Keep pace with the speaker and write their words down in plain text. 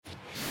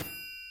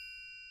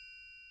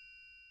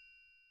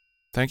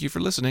Thank you for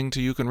listening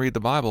to You Can Read the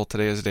Bible.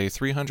 Today is day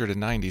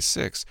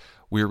 396.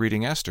 We're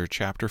reading Esther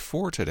chapter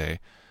 4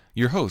 today.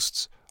 Your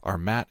hosts are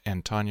Matt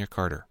and Tanya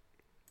Carter.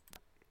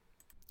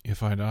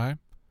 If I die,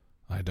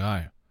 I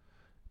die.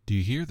 Do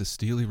you hear the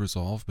steely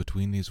resolve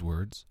between these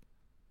words?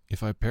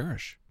 If I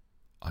perish,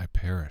 I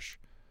perish.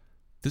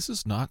 This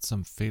is not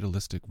some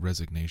fatalistic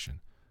resignation.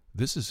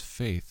 This is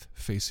faith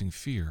facing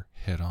fear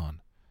head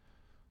on.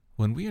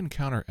 When we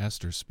encounter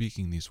Esther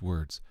speaking these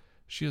words,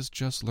 she has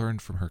just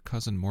learned from her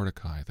cousin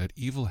Mordecai that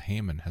evil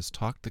Haman has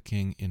talked the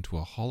king into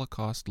a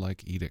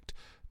Holocaust-like edict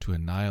to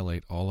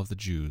annihilate all of the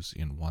Jews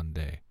in one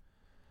day.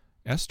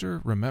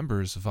 Esther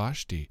remembers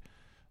Vashti,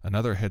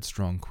 another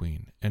headstrong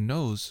queen, and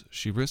knows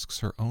she risks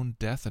her own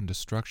death and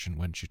destruction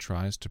when she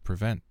tries to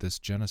prevent this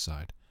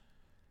genocide.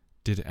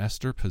 Did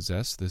Esther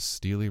possess this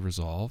steely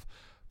resolve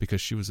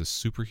because she was a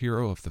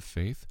superhero of the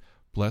faith,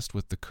 blessed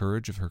with the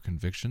courage of her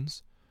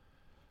convictions?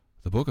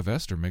 The book of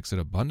Esther makes it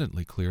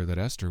abundantly clear that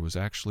Esther was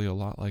actually a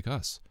lot like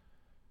us.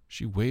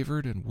 She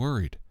wavered and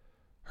worried.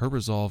 Her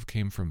resolve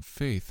came from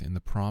faith in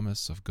the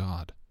promise of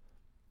God.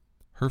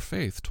 Her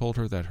faith told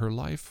her that her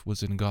life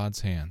was in God's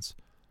hands.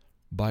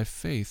 By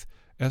faith,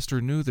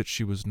 Esther knew that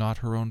she was not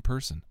her own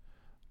person.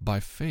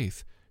 By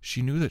faith,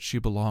 she knew that she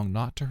belonged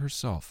not to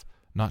herself,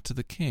 not to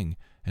the king,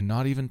 and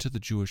not even to the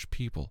Jewish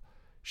people.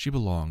 She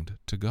belonged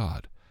to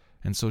God,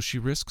 and so she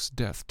risks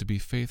death to be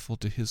faithful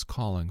to his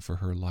calling for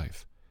her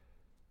life.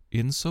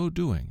 In so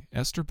doing,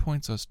 Esther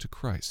points us to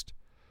Christ.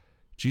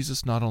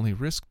 Jesus not only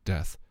risked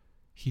death,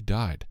 he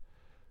died.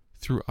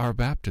 Through our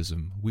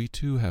baptism, we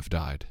too have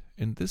died,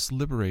 and this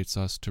liberates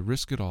us to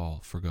risk it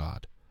all for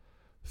God.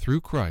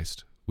 Through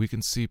Christ, we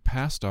can see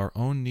past our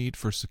own need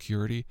for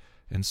security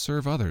and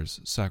serve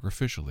others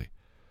sacrificially.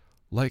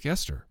 Like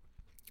Esther,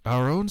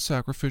 our own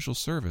sacrificial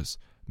service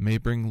may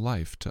bring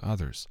life to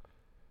others.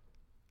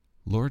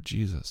 Lord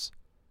Jesus,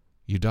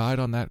 you died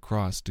on that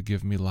cross to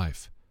give me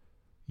life.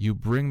 You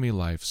bring me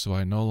life so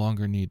I no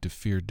longer need to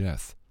fear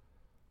death.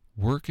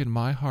 Work in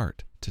my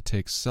heart to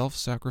take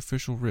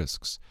self-sacrificial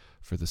risks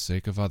for the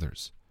sake of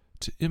others,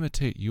 to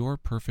imitate your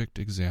perfect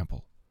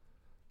example.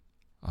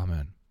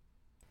 Amen.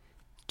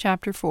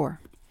 Chapter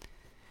 4.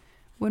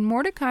 When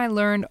Mordecai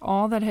learned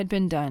all that had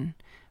been done,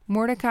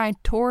 Mordecai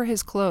tore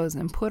his clothes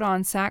and put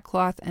on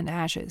sackcloth and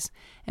ashes,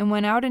 and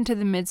went out into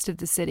the midst of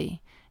the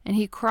city, and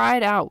he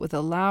cried out with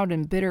a loud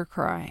and bitter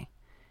cry.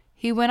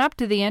 He went up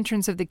to the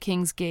entrance of the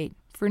king's gate,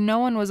 for no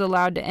one was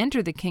allowed to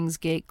enter the king's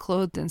gate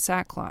clothed in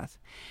sackcloth.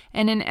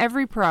 And in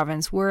every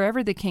province,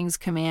 wherever the king's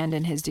command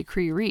and his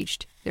decree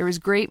reached, there was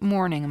great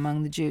mourning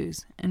among the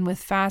Jews, and with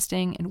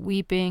fasting and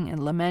weeping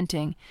and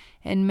lamenting,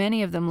 and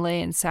many of them lay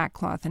in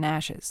sackcloth and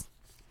ashes.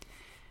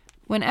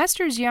 When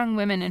Esther's young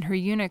women and her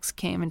eunuchs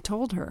came and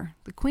told her,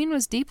 the queen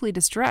was deeply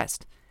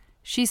distressed.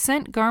 She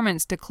sent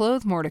garments to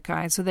clothe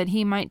Mordecai so that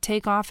he might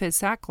take off his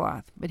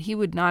sackcloth, but he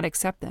would not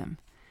accept them.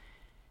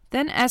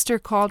 Then Esther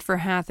called for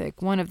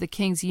Hathach, one of the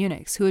king's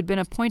eunuchs, who had been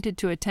appointed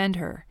to attend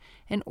her,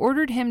 and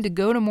ordered him to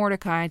go to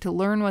Mordecai to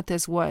learn what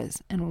this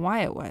was, and why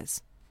it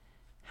was.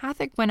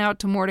 Hathach went out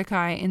to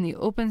Mordecai in the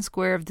open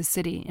square of the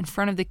city, in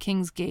front of the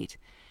king's gate,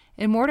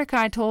 and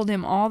Mordecai told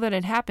him all that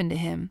had happened to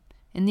him,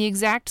 and the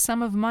exact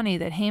sum of money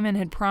that Haman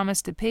had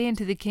promised to pay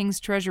into the king's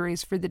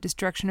treasuries for the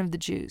destruction of the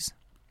Jews.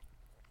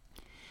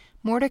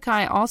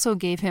 Mordecai also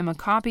gave him a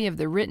copy of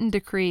the written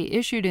decree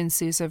issued in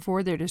Susa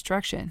for their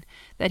destruction,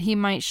 that he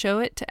might show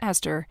it to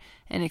Esther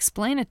and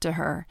explain it to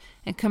her,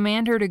 and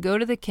command her to go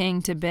to the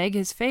king to beg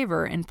his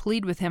favor and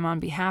plead with him on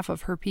behalf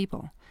of her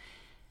people.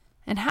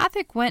 And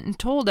Hathach went and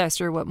told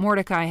Esther what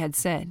Mordecai had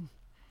said.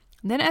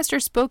 Then Esther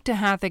spoke to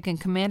Hathach and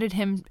commanded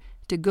him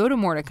to go to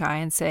Mordecai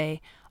and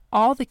say,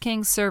 "All the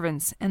king's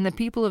servants and the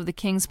people of the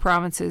king's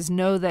provinces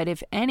know that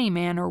if any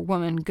man or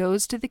woman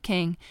goes to the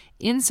king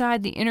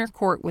inside the inner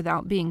court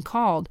without being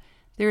called,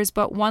 there is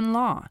but one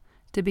law,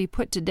 to be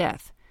put to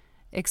death,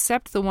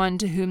 except the one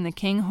to whom the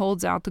king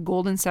holds out the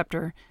golden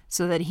scepter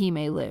so that he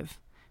may live.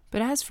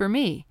 But as for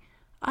me,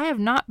 I have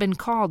not been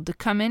called to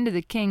come into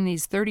the king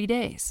these 30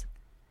 days.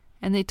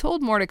 And they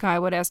told Mordecai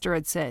what Esther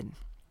had said.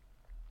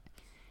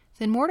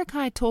 Then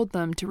Mordecai told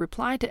them to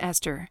reply to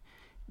Esther,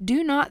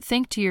 "Do not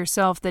think to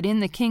yourself that in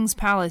the king's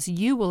palace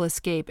you will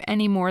escape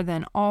any more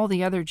than all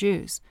the other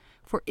Jews.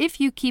 For if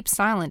you keep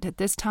silent at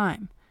this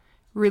time,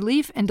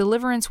 relief and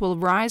deliverance will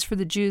rise for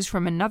the Jews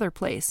from another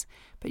place,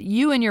 but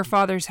you and your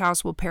father's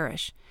house will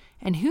perish.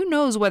 And who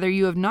knows whether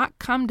you have not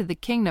come to the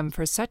kingdom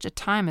for such a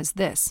time as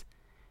this?"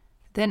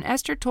 Then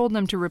Esther told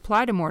them to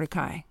reply to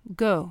Mordecai,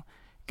 "Go,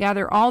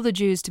 gather all the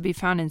Jews to be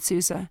found in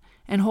Susa,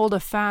 and hold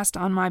a fast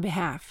on my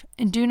behalf,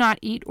 and do not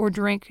eat or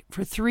drink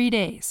for 3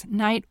 days,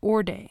 night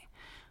or day.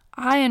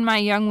 I and my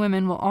young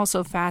women will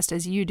also fast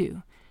as you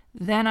do.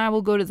 Then I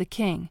will go to the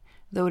king,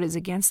 though it is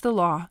against the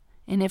law,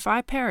 and if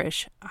I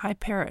perish, I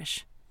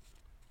perish."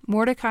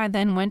 Mordecai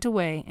then went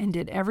away and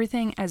did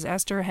everything as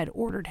Esther had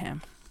ordered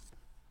him.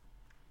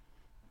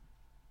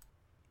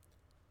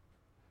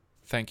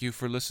 Thank you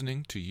for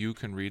listening to You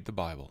Can Read the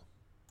Bible.